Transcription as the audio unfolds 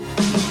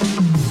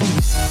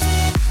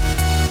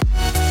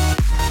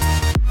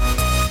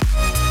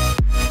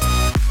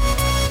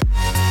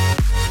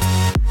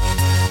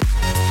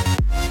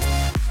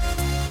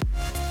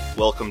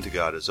Welcome to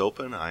God is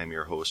Open. I am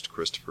your host,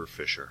 Christopher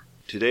Fisher.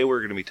 Today we're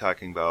going to be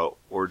talking about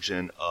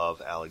Origen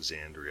of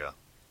Alexandria.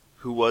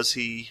 Who was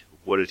he?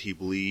 What did he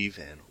believe?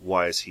 And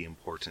why is he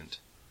important?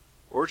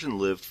 Origen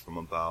lived from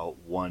about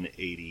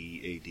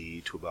 180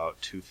 AD to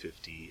about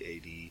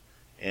 250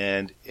 AD,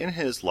 and in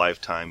his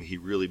lifetime he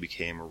really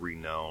became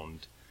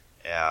renowned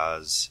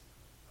as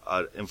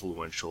an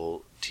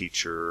influential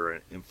teacher,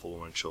 an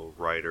influential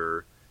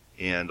writer,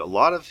 and a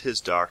lot of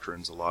his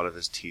doctrines, a lot of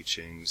his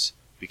teachings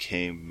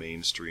became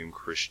mainstream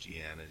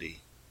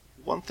Christianity.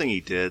 One thing he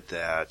did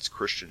that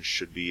Christians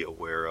should be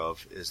aware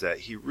of is that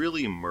he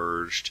really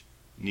merged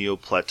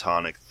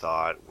Neoplatonic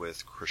thought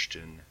with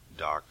Christian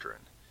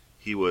doctrine.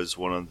 He was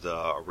one of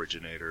the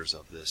originators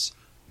of this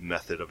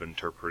method of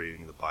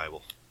interpreting the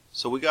Bible.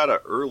 So we got an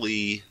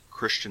early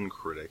Christian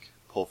critic,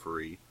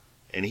 Porphyry,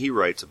 and he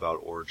writes about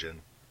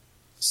Origen.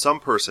 Some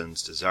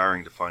persons,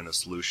 desiring to find a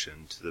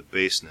solution to the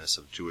baseness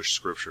of Jewish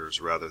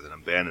scriptures rather than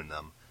abandon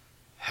them,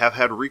 have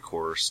had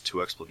recourse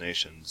to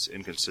explanations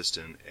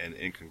inconsistent and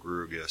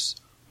incongruous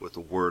with the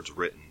words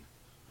written,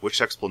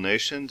 which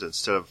explanations,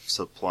 instead of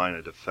supplying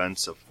a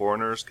defense of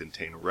foreigners,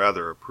 contain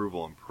rather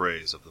approval and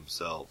praise of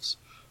themselves.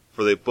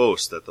 For they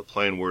boast that the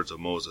plain words of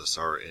Moses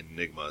are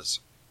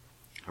enigmas,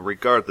 and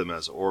regard them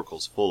as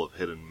oracles full of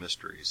hidden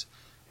mysteries,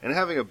 and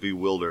having a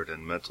bewildered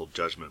and mental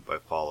judgment by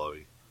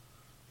folly,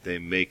 they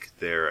make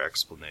their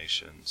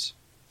explanations.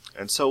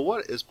 And so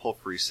what is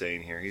Porphyry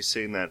saying here? He's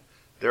saying that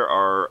there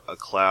are a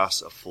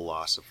class of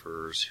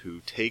philosophers who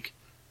take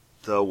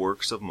the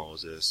works of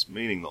Moses,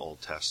 meaning the Old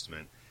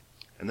Testament,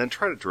 and then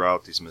try to draw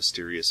out these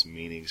mysterious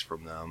meanings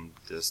from them,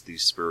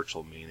 these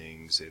spiritual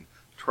meanings, and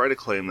try to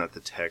claim that the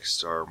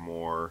texts are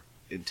more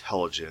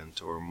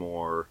intelligent or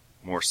more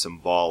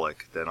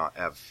symbolic than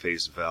have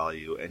face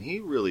value. And he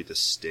really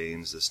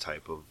disdains this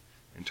type of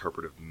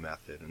interpretive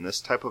method. And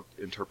this type of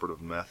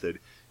interpretive method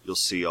you'll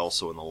see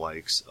also in the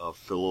likes of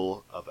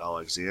Philo of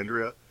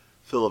Alexandria.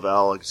 Philo of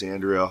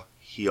Alexandria,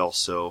 he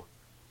also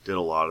did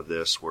a lot of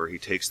this, where he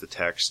takes the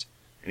text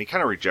and he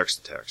kind of rejects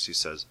the text. He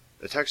says,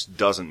 the text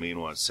doesn't mean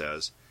what it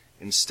says.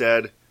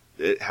 Instead,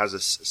 it has a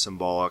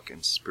symbolic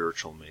and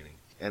spiritual meaning.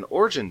 And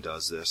Origen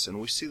does this,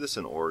 and we see this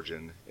in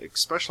Origen,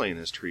 especially in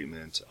his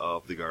treatment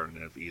of the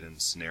Garden of Eden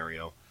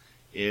scenario.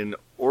 In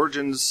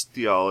Origen's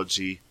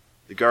theology,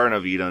 the Garden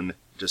of Eden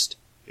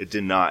it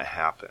did not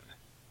happen.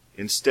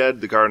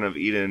 Instead, the Garden of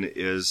Eden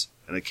is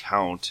an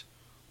account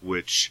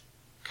which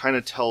kind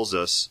of tells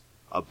us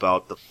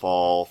about the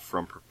fall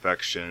from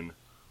perfection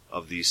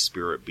of these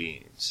spirit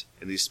beings.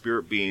 And these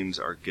spirit beings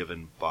are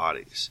given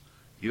bodies.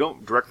 You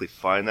don't directly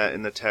find that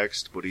in the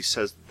text, but he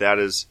says that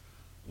is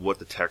what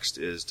the text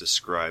is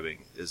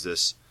describing, is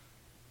this,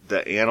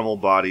 the animal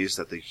bodies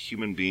that the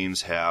human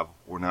beings have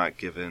were not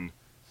given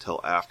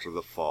till after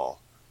the fall.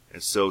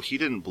 And so he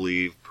didn't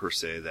believe, per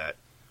se, that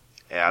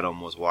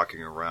Adam was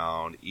walking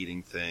around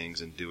eating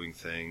things and doing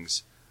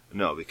things.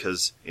 No,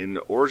 because in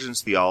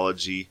Origen's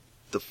theology,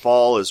 the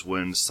fall is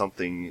when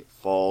something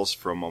falls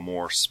from a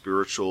more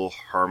spiritual,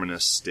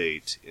 harmonious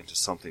state into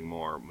something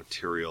more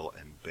material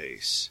and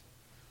base.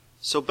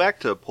 So back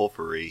to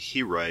Porphyry,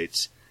 he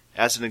writes,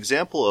 as an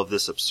example of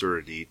this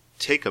absurdity,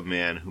 take a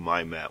man whom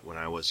I met when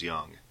I was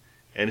young,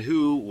 and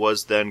who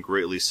was then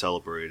greatly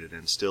celebrated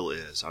and still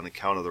is, on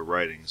account of the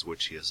writings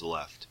which he has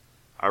left.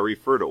 I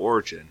refer to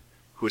Origen,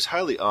 who is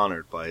highly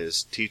honored by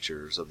his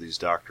teachers of these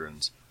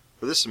doctrines.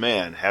 For this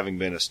man, having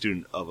been a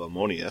student of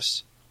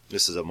Ammonius,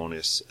 this is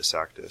Ammonius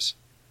Saccus,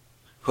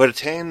 who had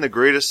attained the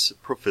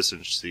greatest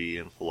proficiency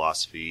in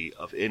philosophy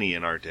of any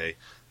in our day,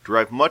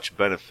 derived much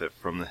benefit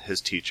from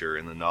his teacher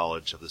in the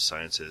knowledge of the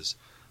sciences.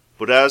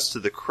 But as to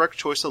the correct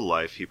choice of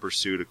life, he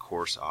pursued a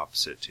course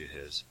opposite to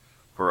his.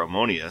 For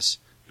Ammonius,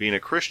 being a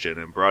Christian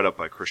and brought up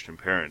by Christian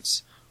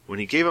parents, when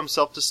he gave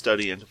himself to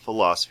study and to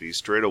philosophy,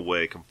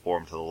 straightway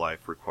conformed to the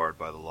life required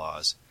by the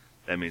laws.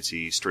 That means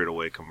he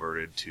straightway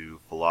converted to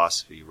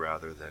philosophy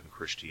rather than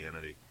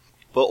Christianity.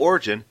 But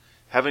Origen,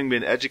 having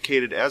been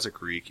educated as a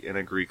Greek in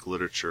a Greek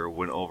literature,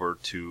 went over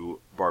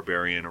to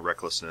barbarian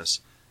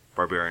recklessness.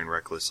 Barbarian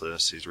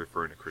recklessness, he's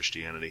referring to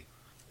Christianity.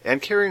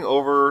 And carrying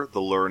over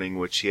the learning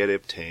which he had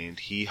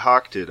obtained, he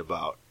hawked it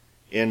about,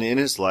 and in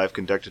his life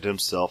conducted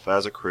himself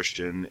as a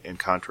Christian and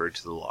contrary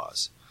to the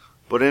laws.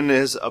 But in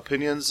his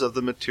opinions of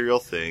the material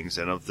things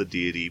and of the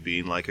deity,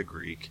 being like a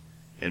Greek,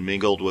 and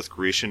mingled with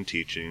Grecian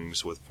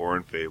teachings with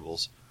foreign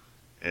fables,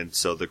 and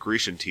so the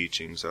Grecian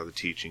teachings are the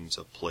teachings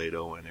of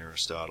Plato and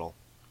Aristotle.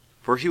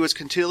 For he was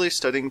continually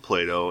studying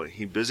Plato, and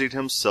he busied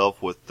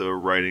himself with the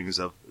writings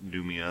of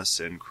Nummius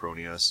and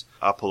Cronius,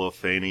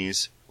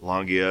 Apollophanes,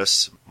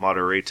 Longius,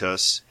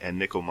 Moderatus, and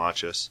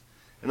Nicomachus,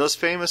 and those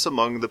famous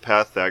among the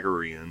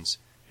Pythagoreans,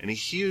 and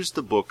he used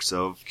the books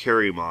of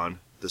Chaeremon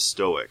the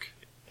Stoic,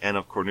 and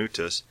of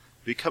Cornutus,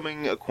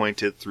 becoming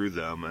acquainted through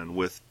them, and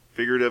with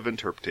figurative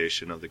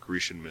interpretation of the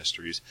Grecian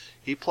mysteries,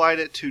 he applied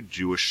it to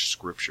Jewish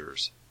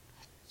scriptures.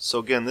 So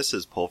again, this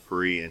is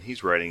Porphyry, and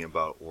he's writing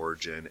about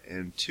Origen,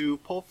 and to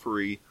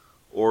Porphyry,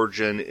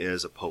 Origen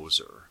is a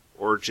poser.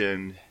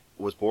 Origen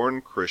was born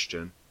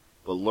Christian,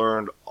 but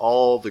learned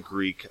all the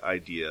Greek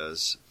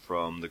ideas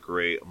from the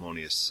great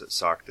Ammonius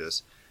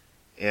Saccus.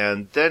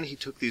 And then he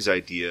took these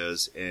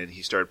ideas and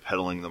he started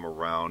peddling them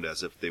around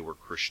as if they were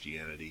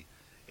Christianity.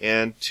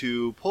 And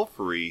to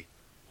Porphyry,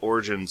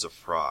 Origen's a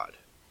fraud.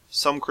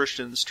 Some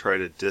Christians try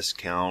to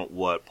discount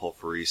what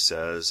Porphyry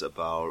says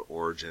about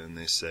Origen.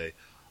 They say,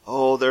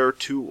 oh, there are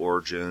two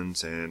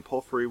Origins, and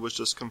Porphyry was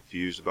just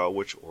confused about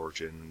which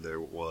Origen there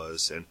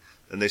was. And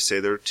then they say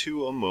there are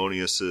two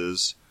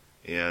Ammoniuses,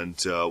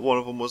 and one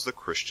of them was the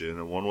Christian,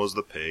 and one was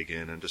the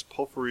pagan, and just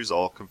Porphyry's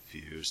all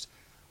confused.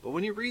 But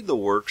when you read the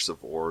works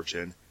of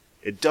Origen,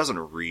 it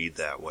doesn't read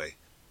that way.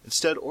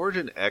 Instead,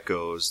 Origen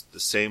echoes the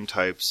same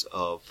types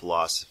of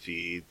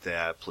philosophy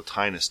that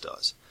Plotinus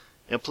does.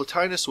 And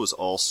Plotinus was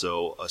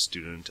also a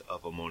student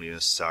of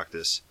Ammonius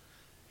Saccus.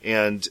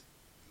 And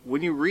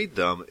when you read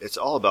them, it's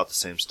all about the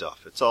same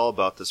stuff. It's all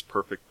about this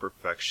perfect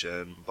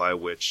perfection by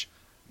which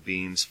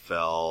beings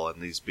fell,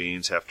 and these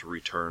beings have to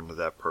return to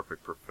that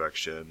perfect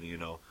perfection. You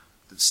know,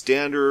 the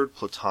standard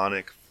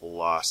Platonic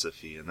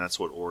philosophy, and that's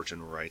what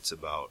Origen writes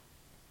about.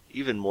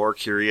 Even more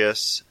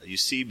curious,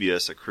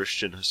 Eusebius, a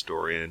Christian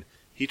historian,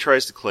 he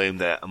tries to claim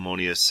that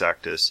Ammonius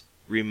Saccus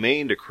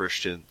remained a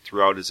Christian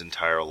throughout his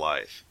entire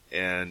life.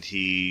 And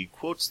he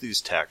quotes these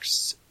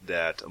texts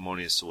that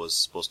Ammonius was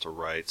supposed to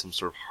write, some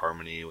sort of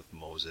harmony with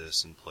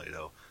Moses and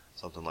Plato,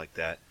 something like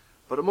that.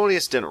 But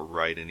Ammonius didn't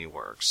write any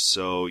works,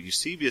 so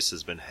Eusebius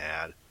has been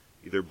had,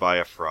 either by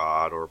a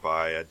fraud or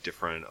by a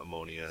different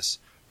Ammonius.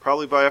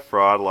 Probably by a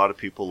fraud. A lot of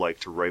people like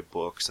to write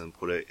books and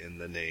put it in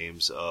the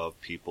names of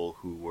people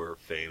who were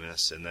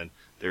famous, and then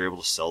they're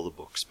able to sell the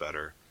books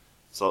better.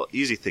 It's an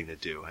easy thing to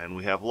do, and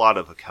we have a lot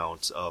of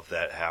accounts of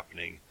that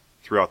happening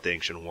throughout the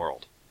ancient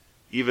world.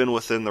 Even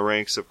within the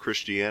ranks of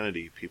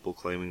Christianity, people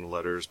claiming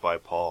letters by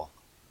Paul.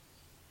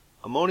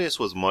 Ammonius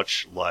was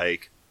much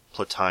like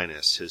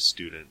Plotinus, his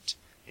student,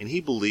 and he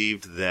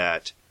believed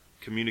that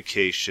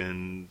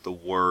communication, the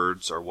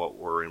words are what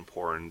were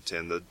important,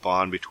 and the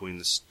bond between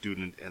the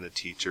student and the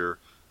teacher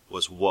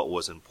was what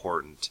was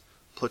important.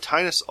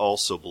 Plotinus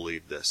also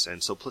believed this,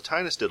 and so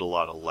Plotinus did a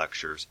lot of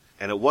lectures,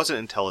 and it wasn't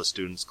until his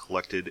students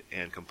collected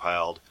and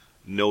compiled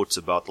notes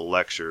about the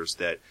lectures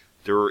that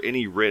there were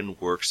any written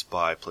works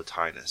by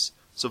Plotinus.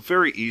 So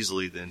very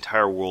easily the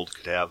entire world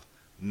could have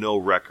no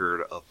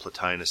record of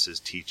Plotinus'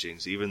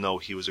 teachings, even though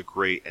he was a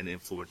great and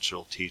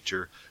influential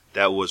teacher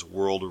that was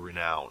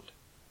world-renowned.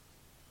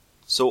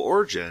 So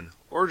Origen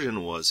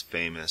was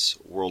famous,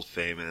 world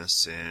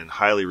famous, and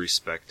highly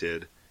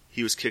respected.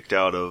 He was kicked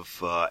out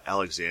of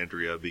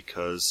Alexandria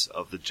because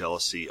of the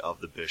jealousy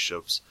of the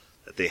bishops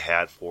that they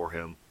had for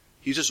him.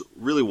 He's just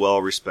really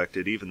well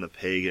respected. Even the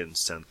pagans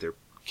sent their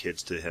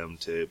kids to him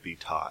to be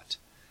taught.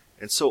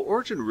 And so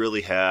Origen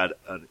really had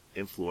an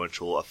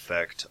influential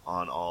effect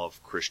on all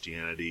of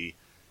Christianity.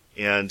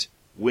 And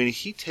when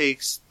he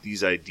takes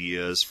these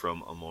ideas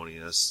from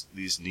Ammonius,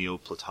 these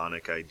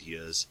Neoplatonic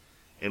ideas,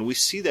 and we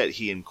see that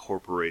he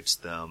incorporates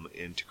them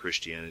into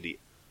Christianity,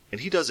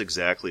 and he does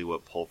exactly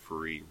what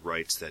Porphyry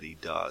writes that he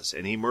does.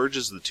 And he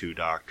merges the two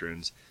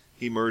doctrines.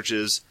 He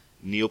merges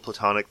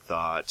Neoplatonic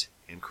thought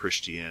and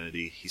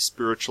Christianity. He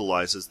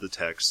spiritualizes the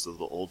texts of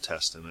the Old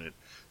Testament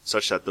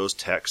such that those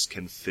texts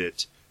can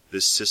fit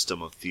this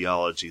system of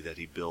theology that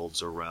he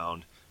builds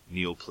around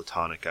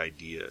Neoplatonic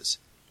ideas.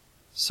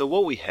 So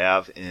what we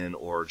have in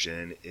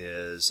Origen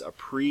is a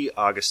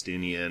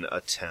pre-Augustinian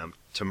attempt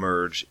to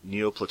merge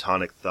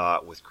Neoplatonic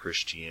thought with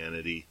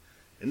Christianity.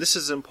 And this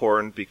is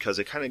important because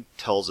it kind of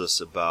tells us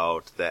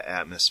about the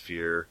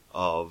atmosphere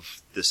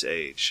of this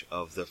age,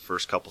 of the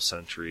first couple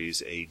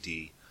centuries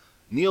AD.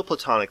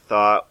 Neoplatonic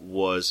thought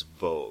was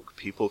vogue.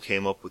 People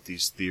came up with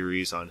these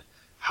theories on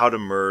how to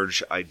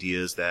merge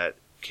ideas that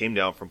came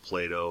down from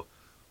Plato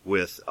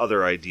with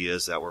other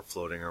ideas that were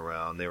floating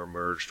around. They were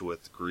merged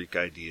with Greek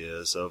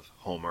ideas of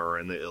Homer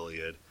and the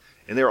Iliad,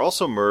 and they were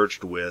also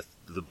merged with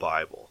the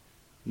Bible.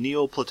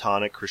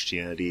 Neoplatonic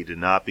Christianity did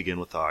not begin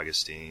with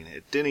Augustine.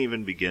 It didn't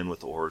even begin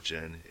with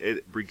Origen.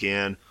 It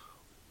began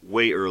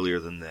way earlier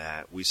than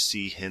that. We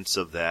see hints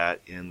of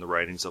that in the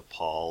writings of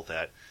Paul,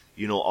 that,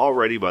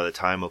 already by the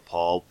time of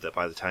Paul, that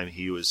by the time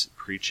he was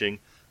preaching,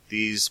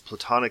 these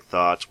Platonic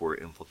thoughts were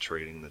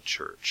infiltrating the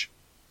church.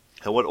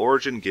 And what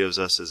Origen gives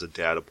us is a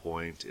data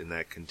point in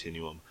that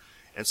continuum.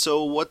 And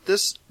so what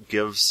this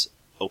gives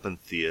open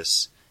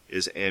theists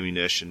is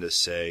ammunition to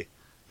say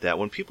that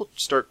when people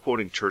start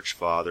quoting church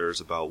fathers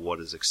about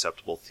what is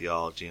acceptable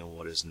theology and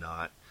what is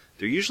not,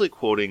 they're usually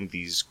quoting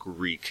these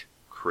Greek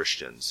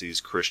Christians, these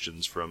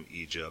Christians from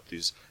Egypt,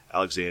 these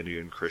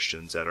Alexandrian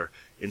Christians that are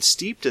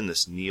steeped in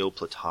this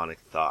Neoplatonic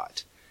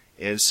thought.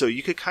 And so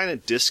you could kind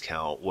of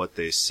discount what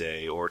they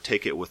say or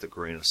take it with a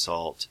grain of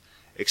salt,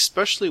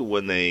 especially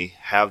when they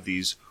have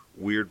these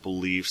weird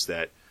beliefs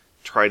that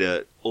try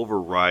to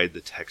override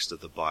the text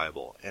of the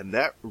Bible. And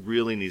that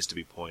really needs to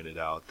be pointed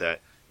out,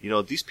 that,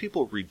 these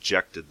people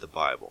rejected the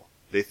Bible.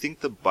 They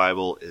think the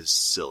Bible is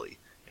silly,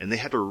 and they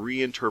had to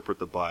reinterpret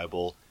the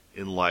Bible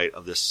in light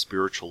of this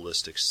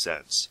spiritualistic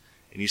sense.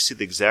 And you see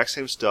the exact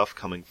same stuff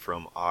coming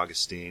from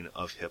Augustine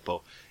of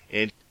Hippo.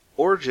 And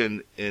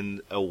Origen,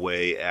 in a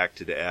way,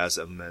 acted as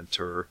a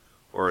mentor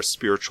or a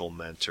spiritual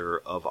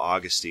mentor of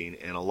Augustine,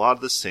 and a lot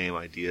of the same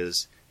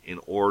ideas in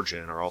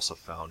Origen are also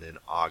found in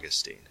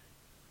Augustine.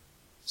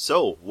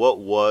 So, what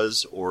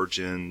was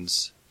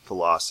Origen's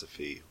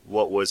philosophy?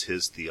 What was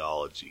his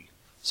theology?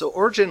 So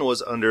Origen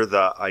was under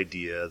the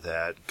idea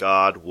that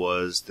God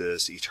was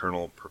this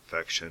eternal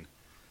perfection.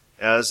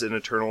 As an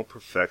eternal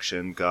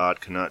perfection,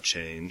 God could not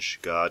change.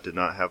 God did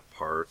not have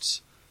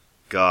parts.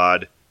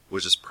 God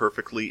was just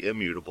perfectly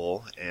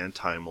immutable and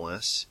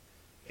timeless.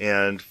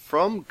 And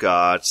from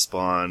God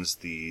spawns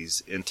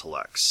these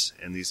intellects.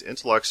 And these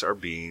intellects are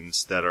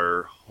beings that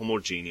are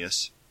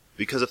homogeneous.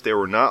 Because if they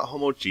were not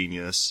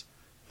homogeneous,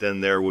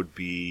 then there would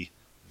be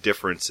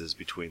differences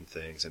between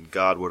things, and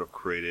God would have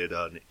created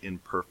an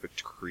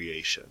imperfect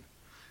creation.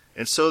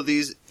 And so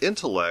these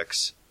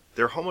intellects,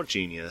 they're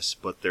homogeneous,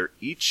 but they're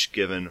each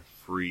given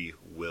free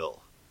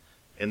will.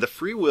 And the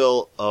free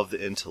will of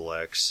the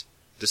intellects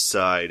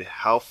decide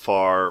how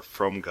far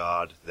from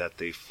God that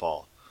they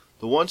fall.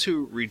 The ones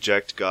who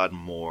reject God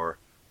more,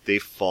 they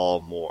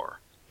fall more.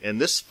 And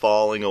this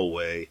falling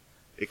away,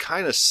 it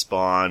kind of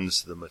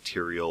spawns the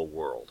material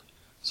world.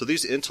 So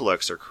these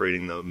intellects are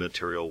creating the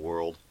material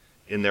world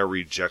in their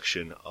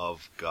rejection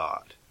of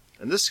God.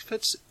 And this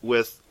fits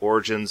with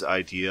Origen's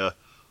idea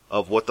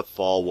of what the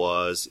fall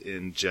was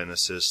in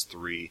Genesis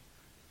 3.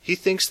 He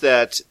thinks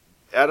that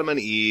Adam and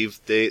Eve,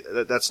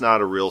 that's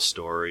not a real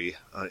story.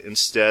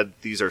 Instead,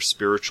 these are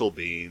spiritual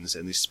beings,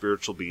 and these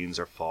spiritual beings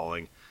are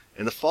falling.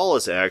 And the fall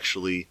is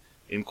actually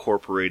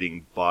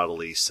incorporating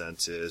bodily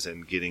senses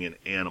and getting an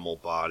animal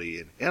body.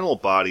 An animal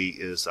body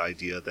is the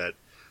idea that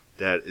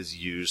is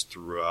used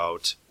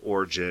throughout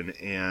Origen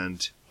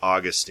and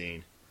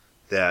Augustine,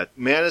 that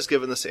man is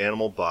given this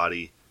animal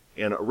body,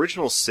 and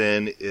original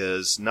sin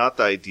is not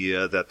the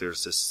idea that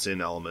there's this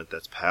sin element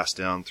that's passed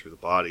down through the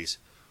bodies,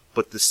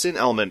 but the sin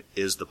element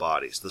is the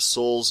bodies. The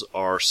souls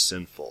are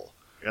sinful.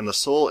 And the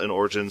soul in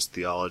Origen's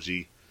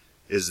theology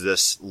is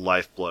this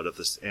lifeblood of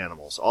the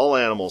animals. All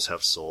animals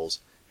have souls,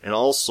 and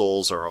all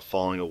souls are a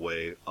falling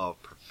away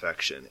of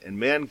perfection. And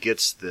man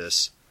gets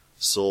this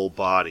soul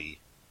body,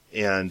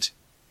 and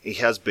he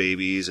has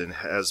babies and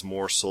has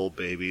more soul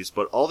babies,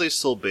 but all these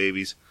soul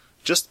babies,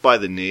 just by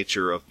the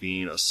nature of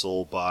being a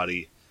soul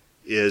body,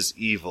 is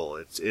evil.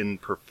 It's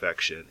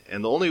imperfection.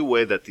 And the only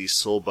way that these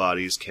soul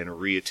bodies can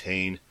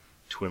reattain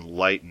to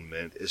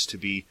enlightenment is to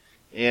be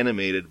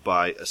animated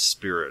by a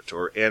spirit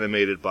or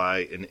animated by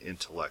an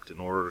intellect in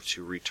order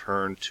to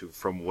return to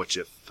from which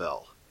it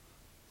fell.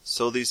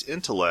 So these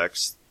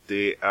intellects,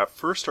 they at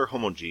first are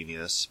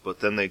homogeneous, but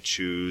then they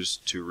choose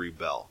to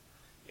rebel.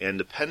 And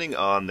depending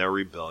on their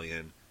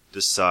rebellion,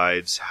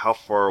 decides how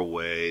far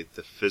away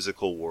the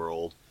physical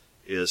world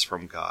is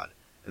from God.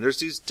 And there's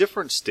these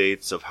different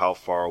states of how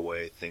far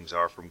away things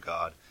are from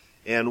God.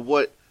 And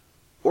what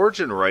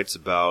Origen writes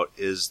about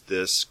is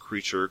this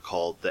creature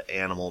called the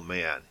animal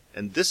man.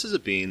 And this is a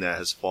being that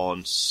has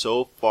fallen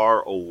so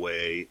far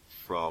away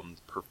from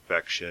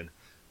perfection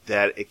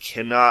that it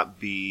cannot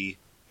be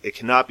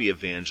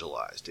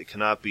evangelized. It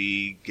cannot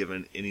be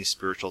given any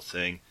spiritual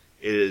thing.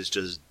 It is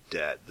just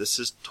dead. This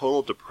is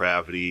total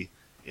depravity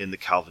in the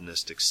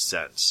Calvinistic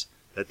sense.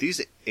 That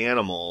these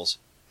animals,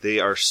 they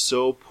are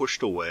so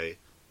pushed away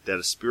that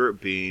a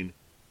spirit being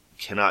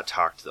cannot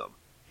talk to them.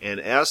 And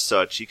as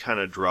such, he kind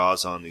of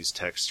draws on these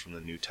texts from the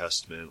New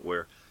Testament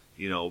where,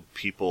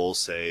 people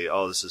say,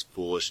 oh, this is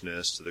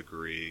foolishness to the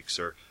Greeks,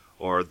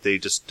 or they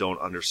just don't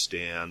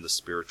understand the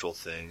spiritual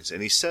things.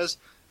 And he says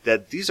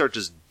that these are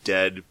just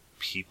dead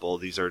people.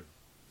 These are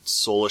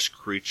soulish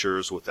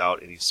creatures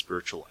without any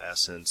spiritual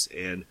essence,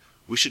 and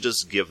we should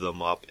just give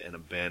them up and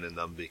abandon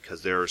them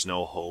because there is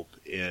no hope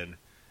in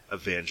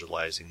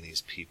evangelizing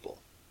these people.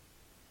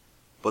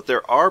 But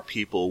there are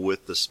people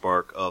with the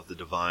spark of the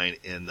divine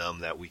in them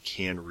that we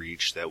can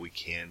reach, that we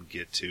can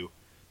get to.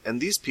 And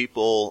these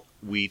people,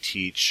 we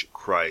teach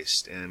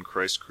Christ and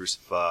Christ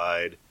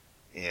crucified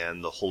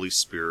and the Holy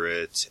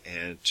Spirit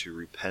and to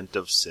repent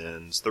of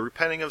sins. The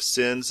repenting of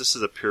sins, this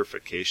is a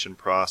purification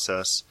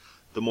process.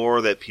 The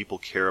more that people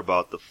care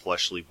about the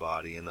fleshly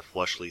body and the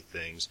fleshly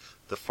things,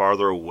 the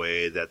farther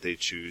away that they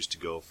choose to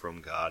go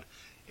from God.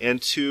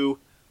 And to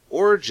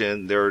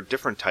Origen, there are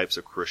different types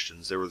of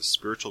Christians. There were the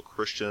spiritual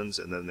Christians,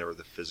 and then there were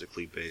the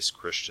physically based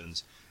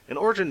Christians. And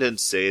Origen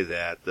didn't say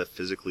that the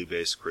physically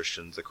based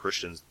Christians, the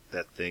Christians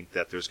that think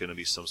that there's going to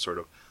be some sort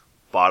of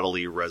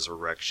bodily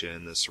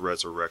resurrection, this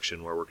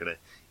resurrection where we're going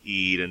to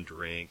eat and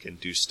drink and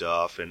do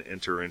stuff and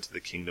enter into the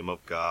kingdom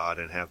of God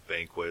and have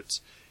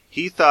banquets.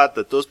 He thought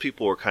that those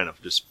people were kind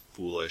of just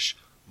foolish.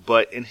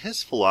 But in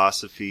his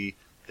philosophy,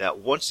 that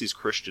once these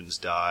Christians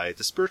die,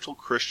 the spiritual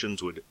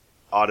Christians would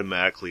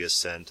automatically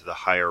ascend to the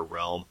higher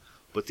realm.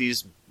 But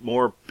these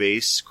more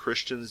base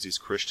Christians, these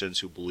Christians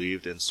who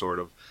believed in sort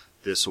of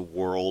this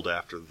world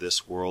after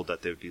this world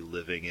that they would be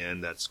living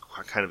in, that's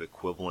kind of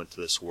equivalent to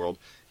this world,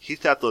 he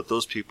thought that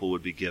those people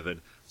would be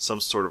given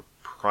some sort of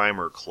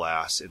primer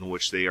class in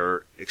which they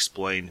are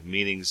explained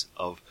meanings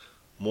of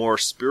more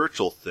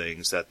spiritual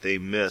things that they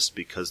missed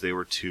because they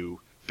were too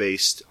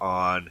based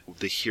on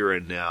the here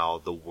and now,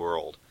 the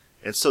world.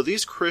 And so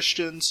these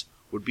Christians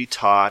would be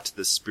taught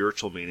the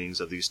spiritual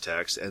meanings of these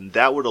texts, and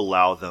that would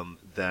allow them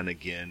then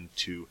again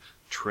to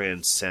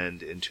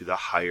transcend into the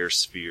higher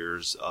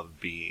spheres of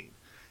being.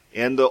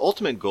 And the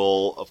ultimate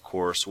goal, of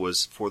course,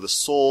 was for the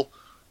soul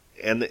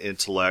and the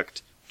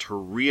intellect to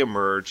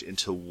reemerge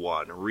into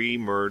one,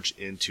 reemerge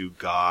into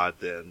God,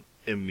 the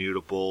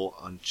immutable,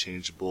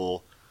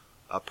 unchangeable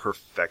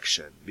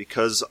perfection.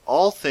 Because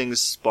all things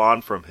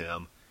spawned from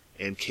him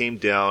and came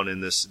down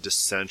in this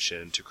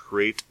descension to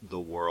create the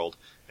world.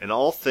 And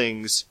all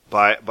things,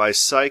 by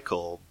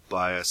cycle,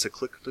 by a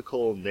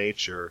cyclical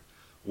nature,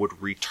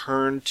 would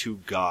return to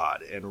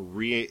God and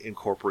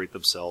reincorporate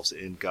themselves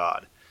in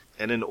God.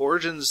 And in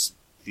Origen's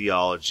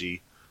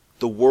theology,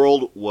 the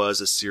world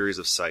was a series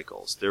of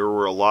cycles. There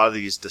were a lot of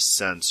these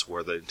descents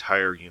where the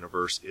entire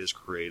universe is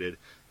created,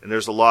 and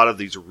there's a lot of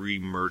these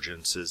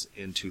reemergences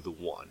into the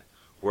one,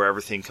 where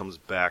everything comes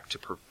back to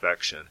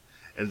perfection.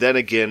 And then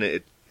again,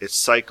 it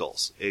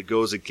cycles. It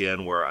goes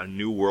again where a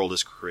new world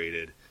is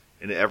created,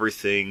 and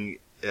everything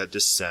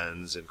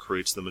descends and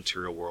creates the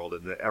material world,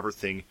 and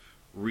everything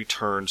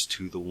returns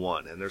to the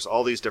one. And there's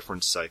all these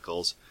different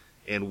cycles,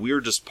 and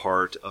we're just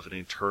part of an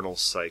eternal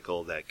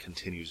cycle that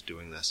continues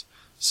doing this.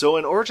 So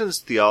in Origen's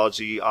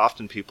theology,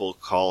 often people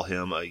call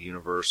him a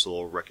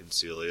universal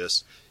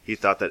reconcilius. He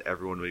thought that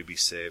everyone may be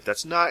saved.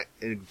 That's not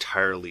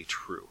entirely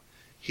true.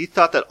 He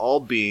thought that all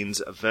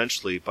beings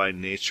eventually, by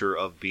nature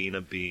of being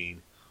a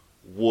being,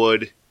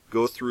 would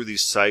go through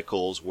these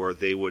cycles where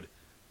they would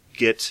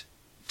get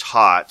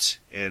taught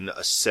and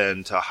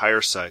ascend to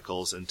higher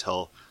cycles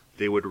until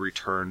they would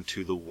return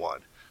to the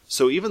one.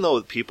 So even though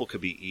people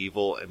could be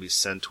evil and be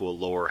sent to a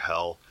lower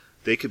hell,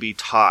 they could be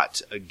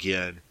taught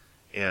again,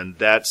 and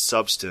that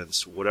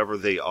substance, whatever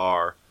they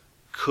are,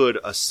 could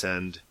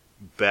ascend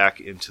back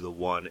into the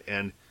one.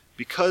 And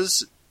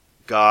because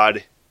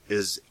God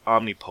is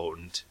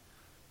omnipotent,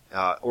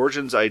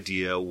 Origen's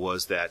idea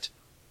was that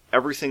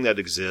everything that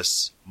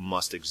exists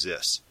must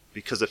exist.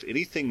 Because if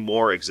anything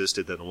more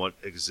existed than what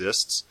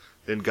exists,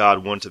 then God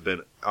wouldn't have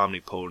been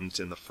omnipotent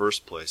in the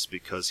first place,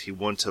 because he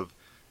wouldn't have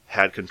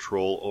had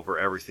control over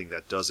everything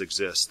that does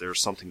exist. There's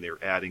something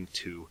they're adding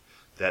to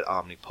that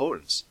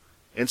omnipotence.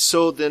 And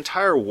so the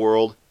entire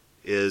world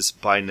is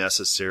by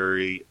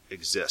necessary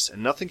exists,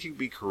 and nothing can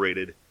be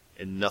created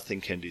and nothing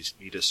can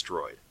be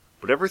destroyed.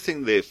 But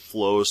everything that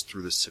flows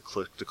through the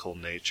cyclical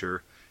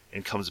nature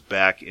and comes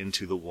back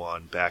into the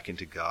one, back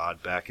into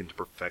God, back into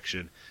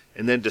perfection,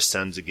 and then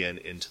descends again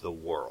into the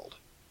world.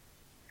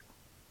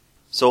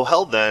 So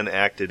hell then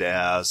acted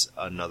as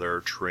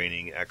another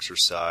training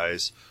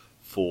exercise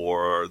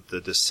for the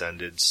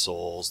descended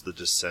souls, the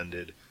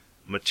descended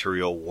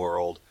material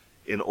world,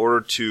 in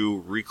order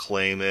to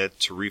reclaim it,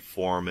 to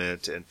reform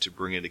it, and to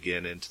bring it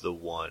again into the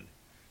one.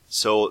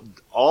 So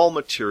all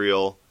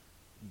material,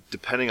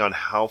 depending on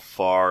how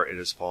far it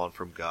has fallen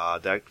from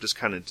God, that just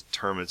kind of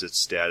determines its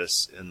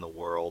status in the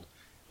world.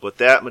 But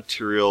that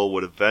material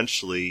would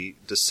eventually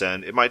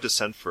descend. It might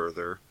descend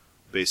further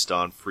based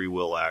on free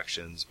will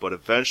actions, but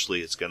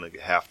eventually it's going to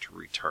have to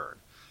return.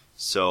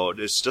 So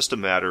it's just a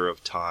matter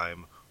of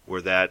time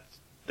where that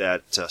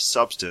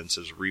substance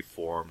is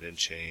reformed and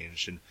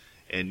changed,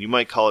 and you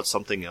might call it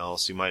something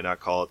else. You might not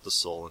call it the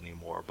soul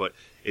anymore, but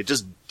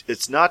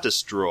it's not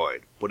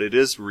destroyed, but it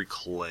is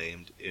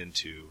reclaimed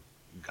into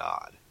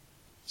God.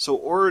 So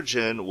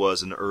Origen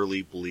was an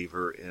early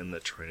believer in the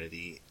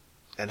Trinity,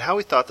 and how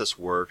he thought this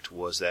worked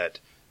was that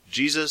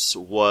Jesus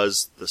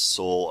was the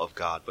soul of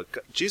God, but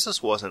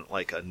Jesus wasn't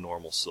like a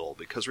normal soul,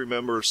 because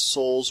remember,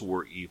 souls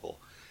were evil.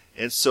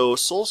 And so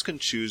souls can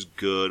choose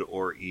good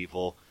or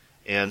evil,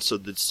 and so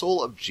the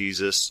soul of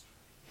Jesus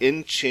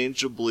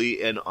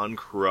inchangeably and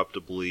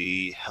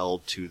uncorruptibly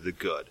held to the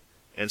good.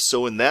 And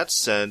so in that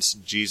sense,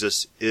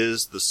 Jesus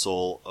is the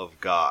soul of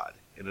God,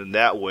 and in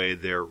that way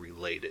they're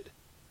related.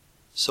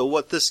 So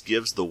what this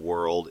gives the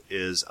world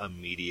is a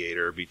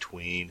mediator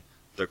between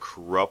the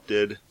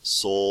corrupted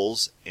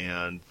souls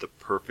and the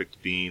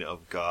perfect being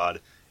of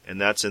God,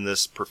 and that's in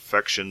this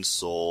perfection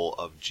soul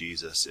of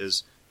Jesus.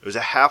 It was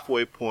a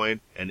halfway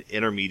point, an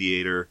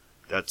intermediator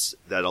that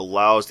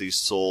allows these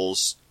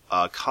souls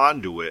a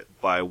conduit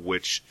by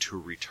which to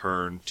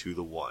return to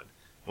the one.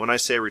 When I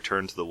say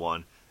return to the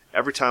one,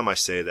 every time I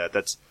say that,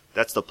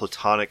 that's the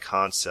Platonic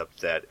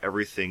concept that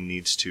everything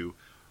needs to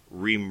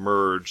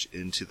remerge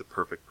into the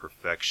perfect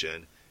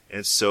perfection.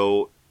 And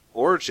so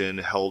Origen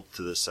held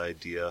to this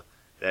idea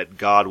that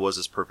God was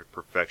his perfect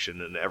perfection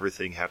and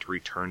everything had to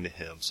return to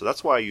him. So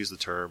that's why I use the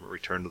term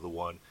return to the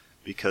one,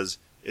 because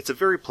it's a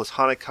very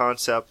Platonic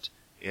concept,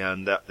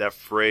 and that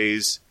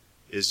phrase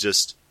is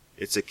just,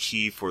 it's a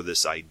key for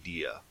this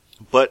idea.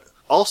 But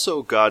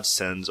also God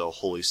sends a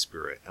Holy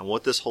Spirit, and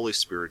what this Holy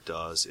Spirit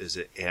does is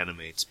it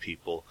animates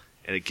people,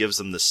 and it gives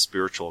them the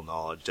spiritual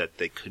knowledge that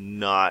they could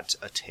not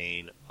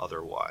attain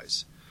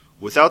otherwise.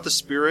 Without the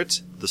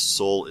Spirit, the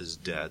soul is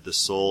dead. The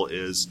soul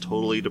is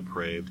totally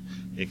depraved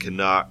and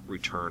cannot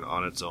return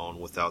on its own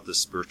without the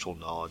spiritual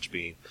knowledge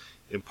being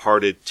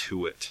imparted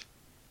to it.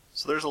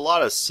 So there's a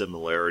lot of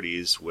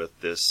similarities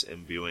with this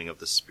imbuing of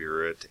the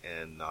Spirit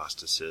and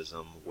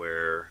Gnosticism,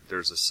 where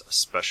there's a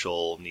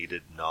special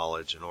needed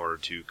knowledge in order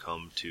to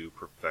come to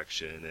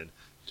perfection and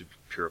to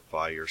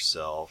purify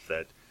yourself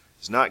that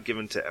is not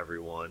given to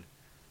everyone.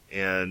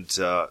 And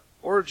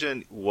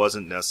Origen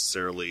wasn't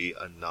necessarily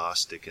a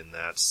Gnostic in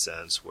that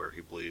sense, where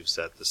he believes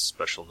that this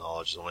special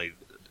knowledge is only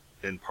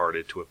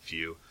imparted to a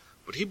few,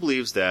 but he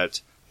believes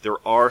that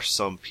there are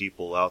some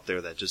people out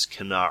there that just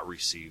cannot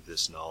receive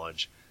this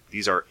knowledge.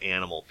 These are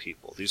animal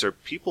people. These are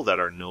people that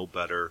are no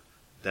better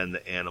than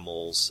the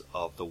animals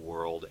of the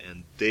world,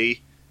 and they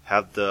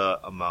have the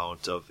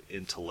amount of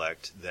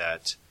intellect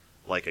that,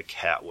 like a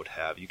cat would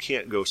have. You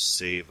can't go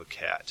save a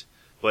cat.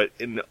 But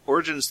in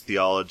Origen's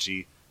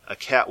theology, a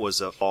cat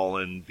was a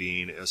fallen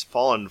being. It was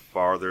fallen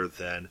farther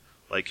than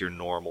like your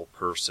normal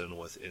person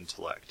with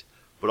intellect.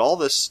 But all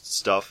this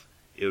stuff,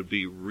 it would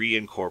be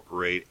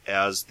reincorporate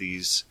as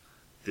this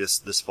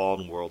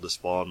fallen world, this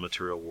fallen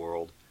material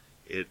world.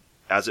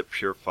 As it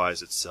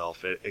purifies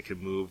itself, it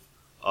can move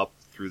up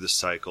through the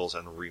cycles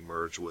and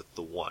remerge with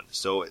the One.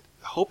 So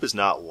hope is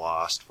not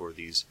lost for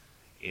these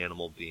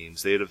animal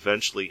beings. They'd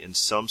eventually, in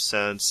some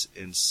sense,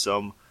 in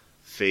some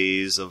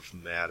phase of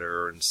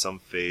matter, in some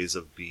phase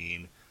of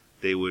being,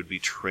 they would be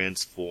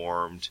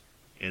transformed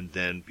and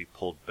then be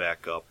pulled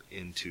back up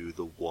into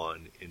the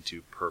One,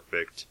 into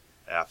perfect,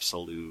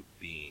 absolute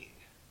being.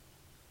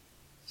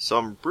 So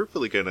I'm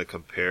briefly going to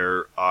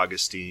compare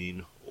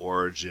Augustine,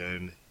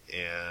 Origen,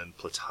 and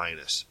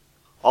Plotinus.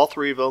 All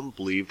three of them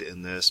believed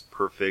in this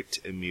perfect,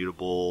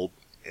 immutable,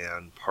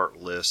 and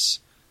partless,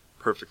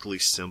 perfectly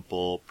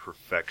simple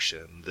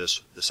perfection,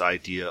 this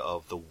idea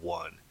of the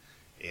One,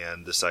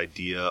 and this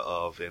idea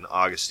of, in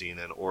Augustine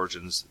and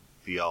Origen's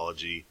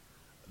theology,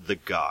 the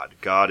God.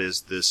 God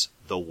is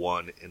the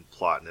One in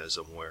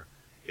Platonism, where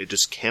it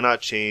just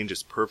cannot change.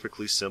 It's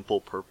perfectly simple,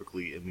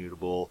 perfectly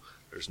immutable.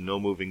 There's no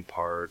moving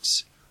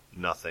parts,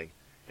 nothing.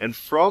 And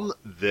from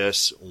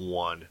this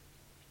One,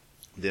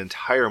 the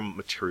entire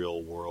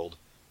material world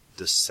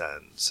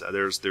descends.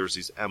 There's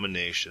these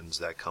emanations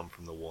that come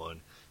from the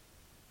One.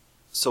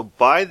 So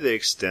by the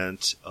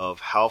extent of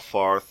how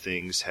far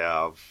things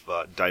have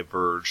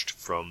diverged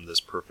from this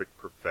perfect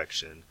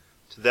perfection,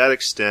 to that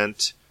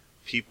extent,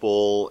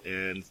 people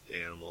and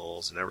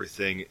animals and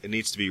everything, it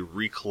needs to be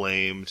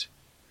reclaimed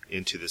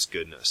into this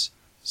goodness.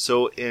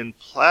 So in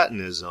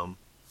Platonism,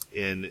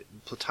 in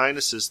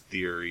Plotinus's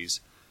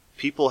theories,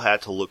 people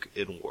had to look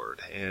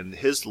inward, and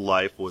his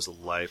life was a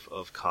life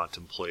of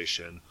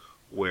contemplation,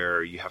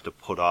 where you have to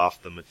put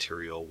off the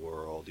material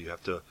world, you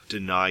have to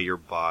deny your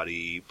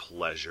body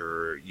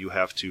pleasure, you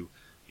have to,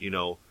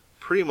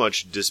 pretty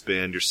much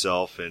disband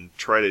yourself and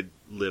try to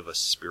live a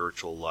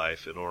spiritual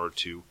life in order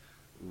to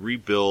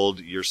rebuild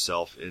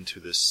yourself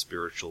into this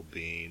spiritual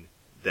being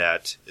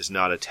that is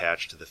not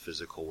attached to the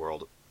physical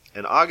world.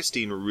 And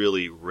Augustine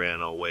really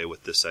ran away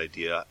with this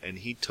idea, and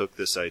he took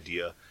this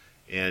idea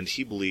and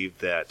he believed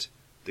that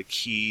the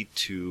key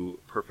to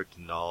perfect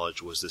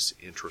knowledge was this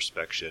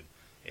introspection.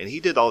 And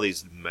he did all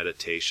these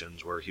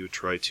meditations where he would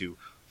try to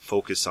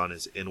focus on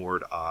his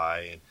inward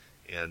eye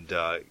and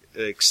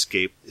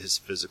escape his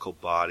physical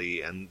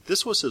body. And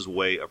this was his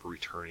way of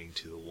returning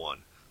to the One.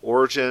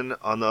 Origen,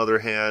 on the other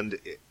hand,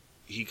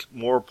 he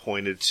more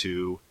pointed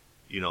to,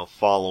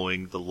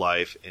 following the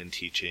life and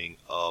teaching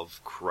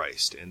of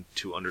Christ and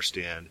to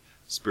understand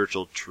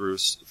spiritual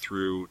truths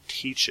through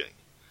teaching.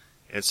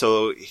 And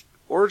so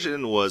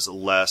Origen was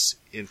less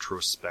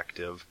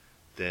introspective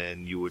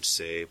than you would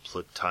say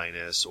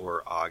Plotinus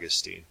or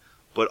Augustine.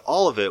 But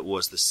all of it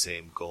was the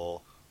same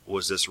goal,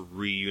 was this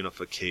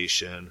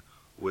reunification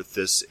with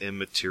this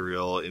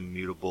immaterial,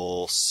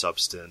 immutable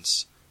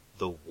substance,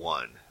 the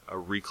One, a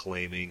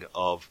reclaiming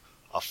of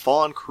a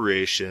fallen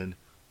creation,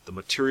 the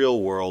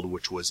material world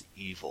which was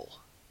evil.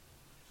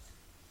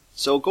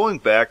 So going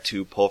back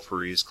to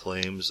Porphyry's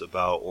claims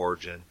about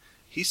Origen,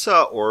 he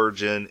saw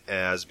Origen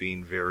as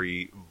being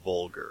very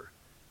vulgar.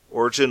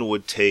 Origen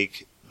would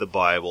take the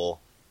Bible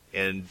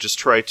and just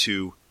try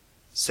to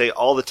say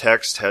all the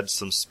text had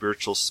some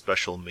spiritual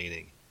special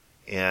meaning.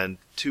 And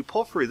to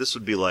Porphyry, this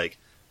would be like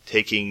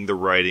taking the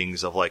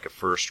writings of like a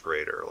first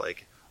grader,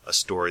 like a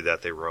story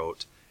that they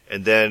wrote,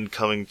 and then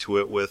coming to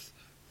it with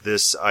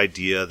this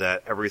idea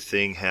that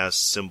everything has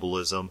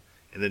symbolism,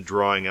 and then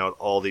drawing out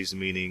all these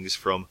meanings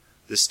from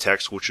this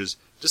text, which is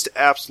just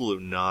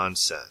absolute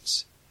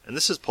nonsense. And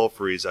this is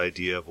Porphyry's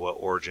idea of what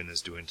Origen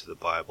is doing to the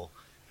Bible.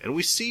 And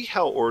we see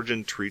how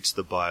Origen treats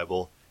the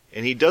Bible,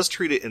 and he does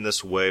treat it in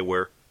this way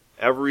where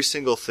every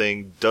single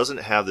thing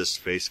doesn't have this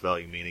face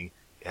value meaning.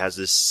 It has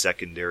this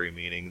secondary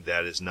meaning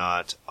that is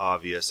not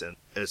obvious, and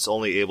it's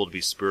only able to be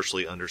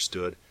spiritually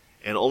understood,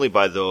 and only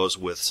by those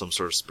with some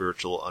sort of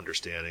spiritual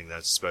understanding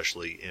that's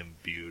specially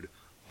imbued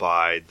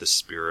by the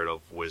Spirit of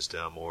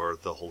wisdom or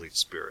the Holy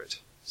Spirit.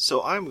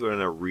 So I'm going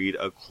to read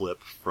a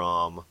clip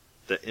from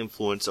The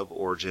Influence of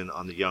Origen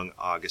on the Young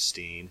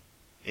Augustine,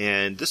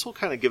 and this will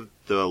kind of give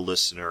the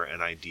listener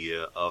an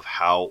idea of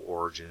how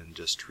Origen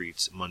just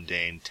treats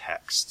mundane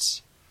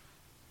texts.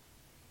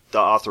 the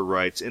author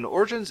writes, in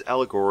Origen's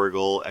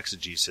allegorical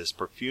exegesis,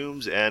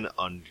 perfumes and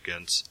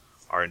unguents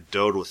are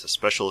endowed with a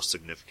special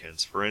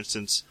significance. For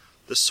instance,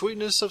 the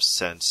sweetness of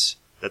scents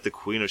that the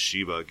Queen of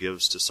Sheba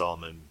gives to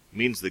Solomon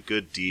means the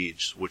good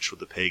deeds which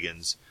the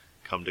pagans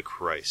come to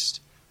Christ.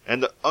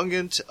 And the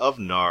unguent of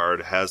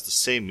nard has the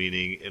same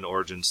meaning in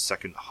Origen's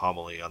second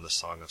homily on the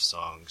Song of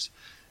Songs.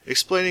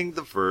 Explaining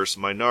the verse,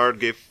 my nard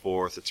gave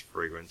forth its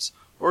fragrance,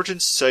 Origen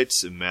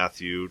cites in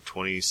Matthew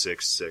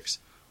 26:6,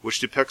 which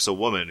depicts a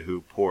woman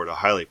who poured a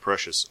highly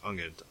precious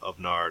unguent of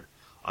nard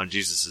on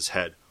Jesus'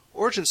 head.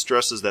 Origen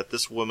stresses that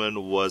this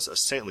woman was a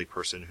saintly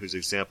person whose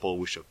example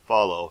we should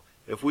follow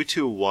if we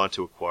too want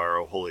to acquire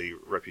a holy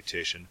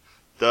reputation.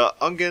 The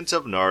unguent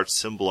of nard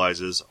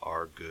symbolizes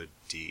our good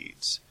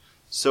deeds.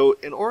 So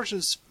in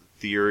Origen's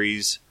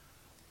theories,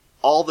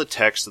 all the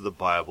texts of the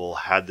Bible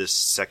had this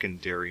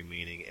secondary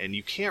meaning, and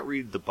you can't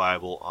read the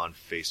Bible on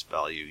face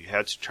value. You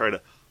had to try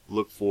to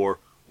look for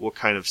what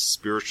kind of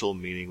spiritual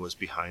meaning was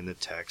behind the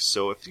text.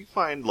 So if you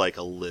find like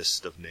a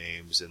list of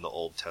names in the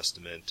Old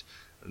Testament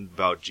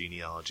about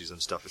genealogies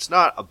and stuff, it's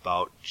not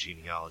about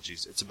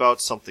genealogies. It's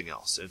about something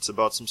else. It's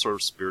about some sort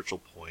of spiritual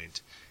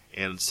point,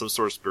 and some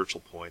sort of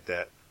spiritual point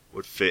that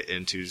would fit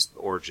into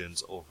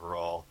Origen's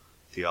overall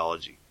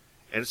theology.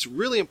 And it's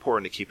really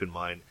important to keep in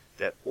mind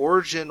that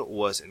Origen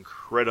was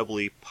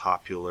incredibly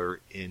popular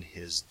in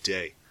his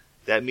day.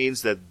 That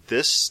means that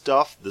this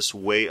stuff, this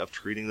way of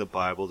treating the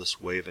Bible,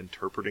 this way of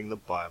interpreting the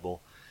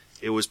Bible,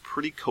 it was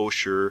pretty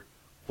kosher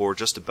for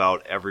just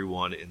about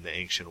everyone in the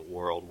ancient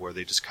world, where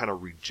they just kind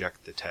of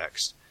reject the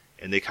text.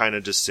 And they kind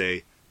of just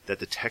say that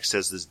the text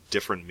has this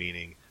different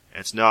meaning,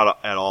 and it's not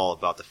at all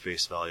about the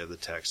face value of the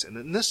text. And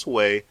in this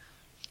way,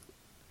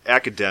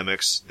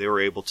 academics, they were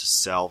able to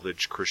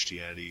salvage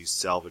Christianity,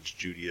 salvage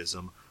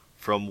Judaism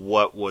from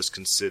what was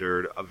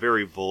considered a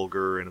very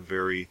vulgar and a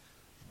very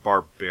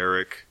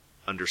barbaric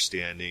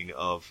understanding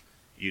of,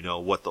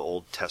 what the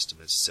Old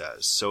Testament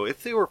says. So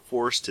if they were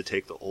forced to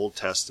take the Old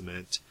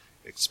Testament,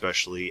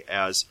 especially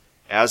as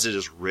it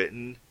is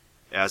written,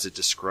 as it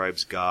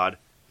describes God,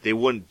 they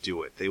wouldn't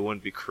do it. They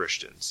wouldn't be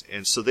Christians.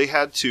 And so they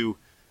had to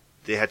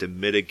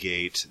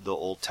mitigate the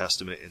Old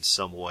Testament in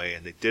some way,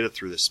 and they did it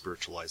through the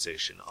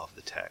spiritualization of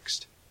the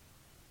text.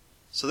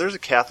 So there's a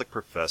Catholic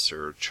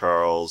professor,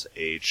 Charles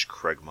H.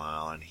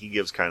 Craigmile, and he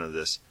gives kind of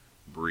this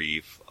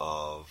brief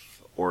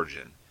of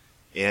Origen.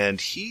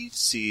 And he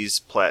sees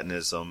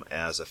Platonism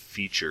as a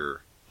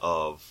feature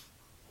of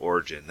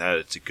Origen, that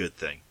it's a good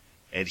thing.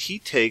 And he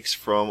takes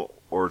from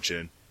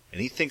Origen,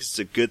 and he thinks it's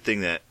a good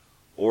thing that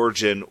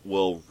Origen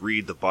will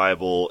read the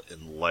Bible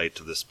in light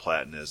of this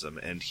Platonism.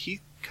 And he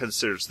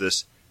considers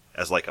this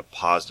as like a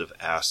positive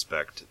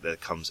aspect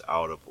that comes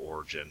out of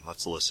Origen.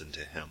 Let's listen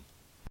to him.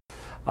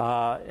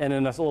 And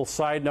in a little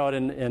side note,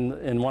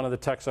 in one of the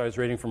texts I was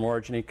reading from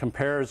Origen, he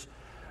compares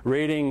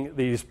reading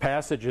these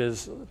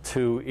passages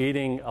to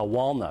eating a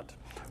walnut,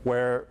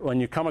 where when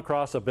you come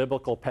across a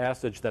biblical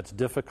passage that's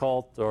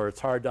difficult or it's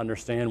hard to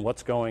understand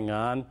what's going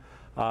on,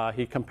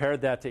 he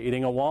compared that to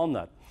eating a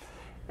walnut.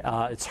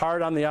 It's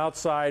hard on the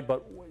outside,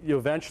 but you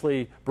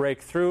eventually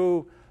break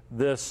through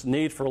this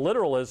need for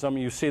literalism.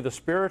 You see the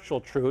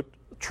spiritual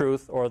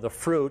truth or the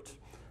fruit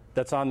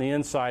that's on the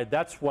inside.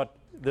 That's what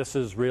this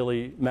is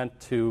really meant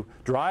to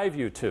drive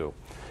you to.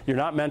 You're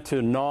not meant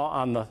to gnaw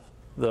on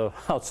the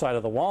outside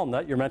of the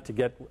walnut. You're meant to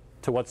get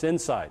to what's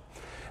inside.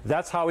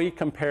 That's how he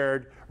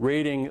compared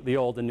reading the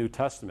Old and New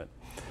Testament.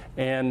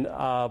 And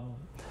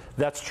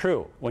that's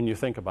true when you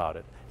think about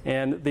it.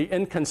 And the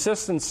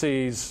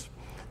inconsistencies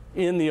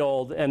in the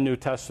Old and New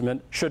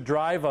Testament should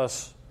drive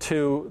us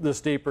to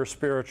this deeper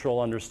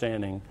spiritual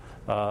understanding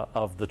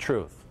of the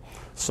truth.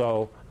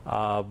 So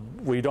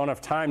we don't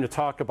have time to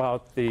talk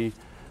about the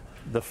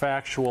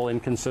factual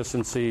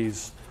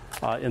inconsistencies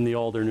in the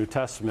Old or New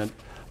Testament,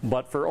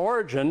 but for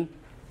Origen,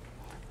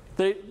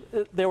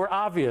 they were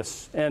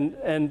obvious,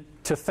 and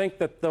to think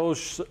that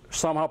those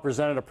somehow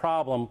presented a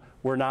problem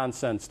were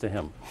nonsense to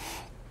him,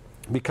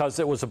 because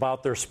it was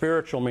about their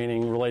spiritual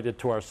meaning related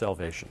to our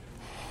salvation.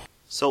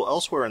 So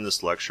elsewhere in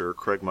this lecture,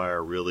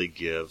 Craigmile really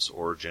gives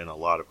Origen a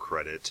lot of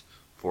credit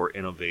for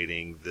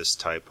innovating this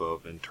type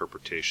of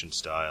interpretation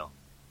style.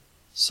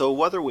 So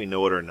whether we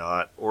know it or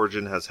not,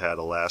 Origen has had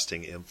a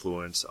lasting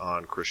influence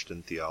on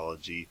Christian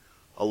theology.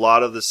 A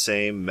lot of the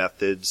same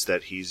methods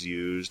that he's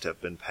used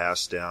have been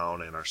passed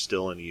down and are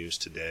still in use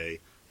today.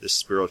 This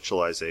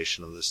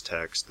spiritualization of this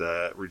text,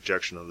 the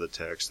rejection of the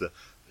text, the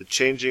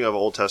changing of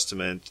Old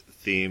Testament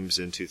themes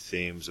into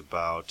themes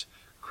about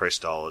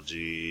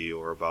Christology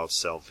or about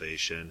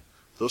salvation.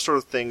 Those sort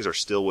of things are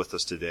still with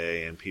us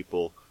today, and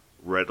people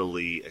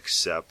readily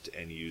accept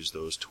and use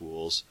those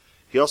tools.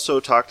 He also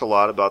talked a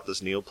lot about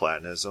this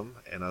Neoplatonism,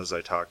 and as I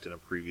talked in a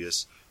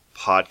previous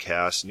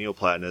podcast,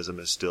 Neoplatonism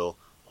is still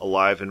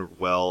alive and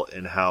well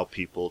in how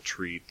people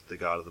treat the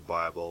God of the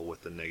Bible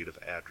with the negative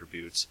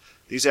attributes.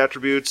 These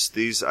attributes,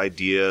 these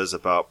ideas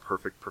about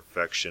perfect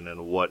perfection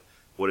and what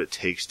it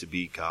takes to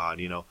be God,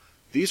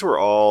 these were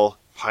all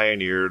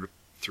pioneered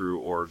through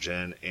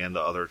Origen and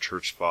the other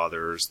church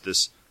fathers.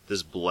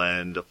 This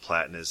blend of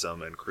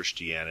Platonism and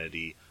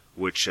Christianity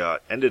which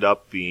ended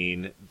up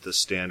being the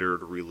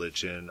standard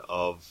religion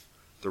of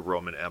the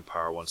Roman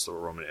Empire once the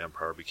Roman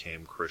Empire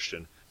became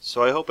Christian.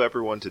 So I hope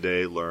everyone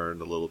today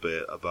learned a little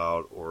bit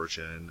about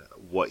Origen,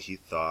 what he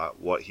thought,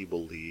 what he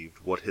believed,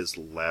 what his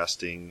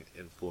lasting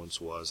influence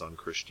was on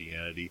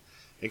Christianity,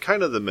 and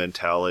kind of the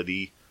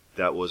mentality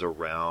that was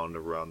around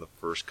the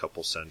first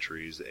couple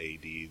centuries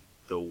AD,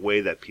 the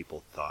way that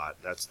people thought.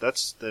 That's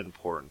the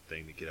important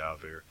thing to get out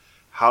of here.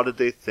 How did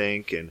they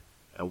think, and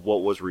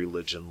what was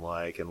religion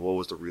like, and what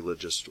was the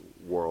religious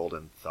world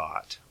and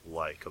thought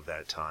like of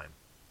that time?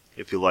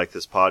 If you like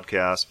this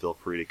podcast, feel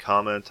free to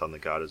comment on the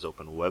God is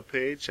Open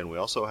webpage, and we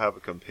also have a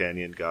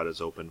companion God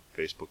is Open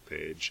Facebook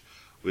page.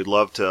 We'd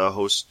love to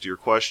host your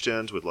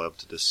questions. We'd love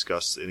to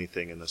discuss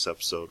anything in this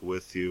episode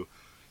with you.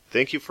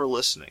 Thank you for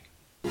listening.